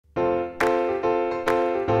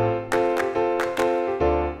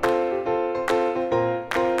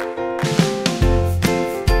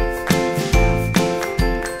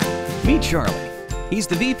Charlie. He's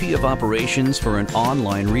the VP of Operations for an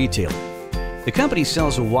online retailer. The company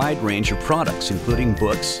sells a wide range of products, including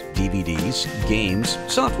books, DVDs, games,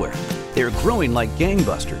 software. They are growing like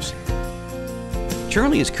gangbusters.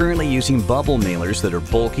 Charlie is currently using bubble mailers that are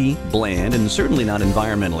bulky, bland, and certainly not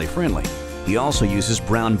environmentally friendly. He also uses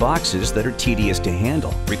brown boxes that are tedious to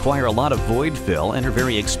handle, require a lot of void fill, and are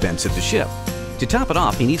very expensive to ship. To top it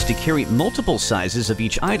off, he needs to carry multiple sizes of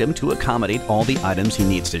each item to accommodate all the items he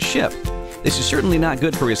needs to ship. This is certainly not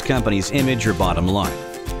good for his company's image or bottom line.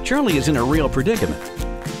 Charlie is in a real predicament.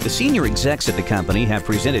 The senior execs at the company have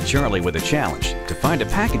presented Charlie with a challenge to find a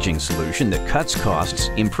packaging solution that cuts costs,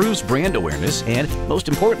 improves brand awareness, and, most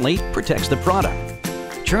importantly, protects the product.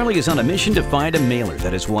 Charlie is on a mission to find a mailer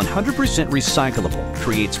that is 100% recyclable,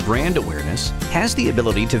 creates brand awareness, has the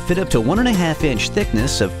ability to fit up to 1.5-inch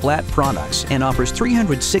thickness of flat products, and offers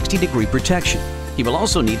 360-degree protection. He will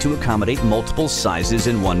also need to accommodate multiple sizes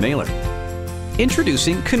in one mailer.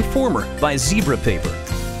 Introducing Conformer by Zebra Paper.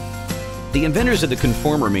 The inventors of the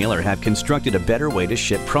Conformer mailer have constructed a better way to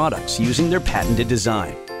ship products using their patented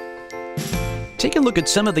design. Take a look at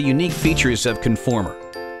some of the unique features of Conformer.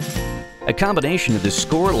 A combination of the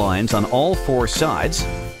score lines on all 4 sides,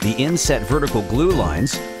 the inset vertical glue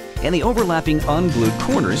lines, and the overlapping unglued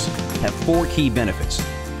corners have 4 key benefits.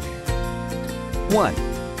 1.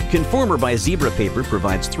 Conformer by Zebra Paper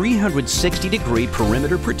provides 360-degree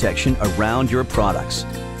perimeter protection around your products.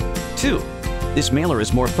 2. This mailer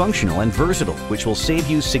is more functional and versatile, which will save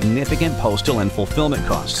you significant postal and fulfillment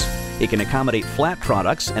costs. It can accommodate flat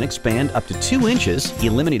products and expand up to 2 inches,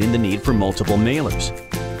 eliminating the need for multiple mailers.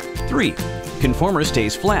 3. Conformer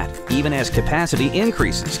stays flat, even as capacity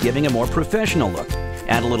increases, giving a more professional look.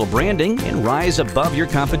 Add a little branding and rise above your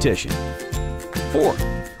competition. 4.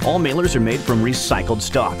 All mailers are made from recycled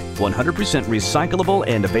stock, 100% recyclable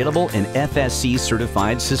and available in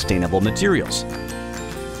FSC-certified sustainable materials.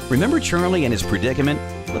 Remember Charlie and his predicament?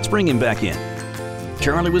 Let's bring him back in.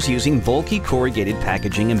 Charlie was using bulky corrugated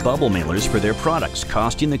packaging and bubble mailers for their products,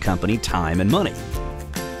 costing the company time and money.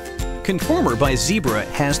 Conformer by Zebra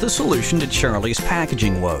has the solution to Charlie's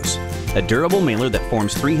packaging woes. A durable mailer that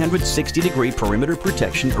forms 360-degree perimeter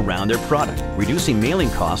protection around their product, reducing mailing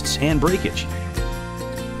costs and breakage.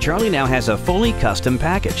 Charlie now has a fully custom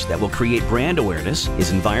package that will create brand awareness,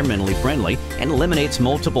 is environmentally friendly, and eliminates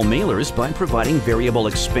multiple mailers by providing variable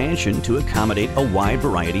expansion to accommodate a wide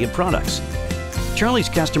variety of products. Charlie's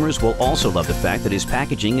customers will also love the fact that his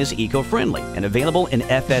packaging is eco-friendly and available in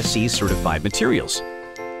FSC-certified materials.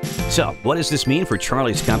 So, what does this mean for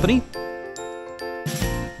Charlie's company?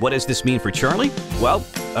 What does this mean for Charlie? Well,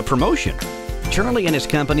 a promotion. Charlie and his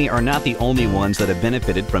company are not the only ones that have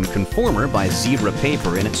benefited from Conformer by Zebra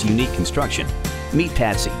Paper and its unique construction. Meet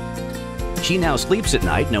Patsy. She now sleeps at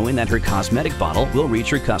night knowing that her cosmetic bottle will reach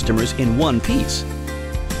her customers in one piece.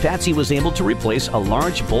 Patsy was able to replace a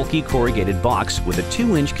large, bulky corrugated box with a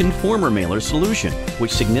 2-inch Conformer mailer solution,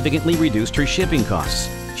 which significantly reduced her shipping costs.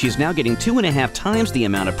 She is now getting 2.5 times the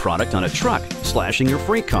amount of product on a truck, slashing her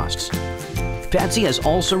freight costs. Patsy has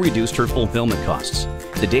also reduced her fulfillment costs.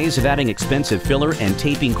 The days of adding expensive filler and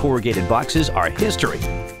taping corrugated boxes are history.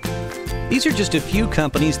 These are just a few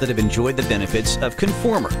companies that have enjoyed the benefits of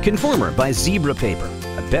Conformer. Conformer by Zebra Paper,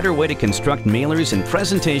 a better way to construct mailers and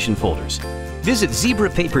presentation folders. Visit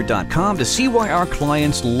zebrapaper.com to see why our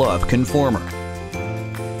clients love Conformer.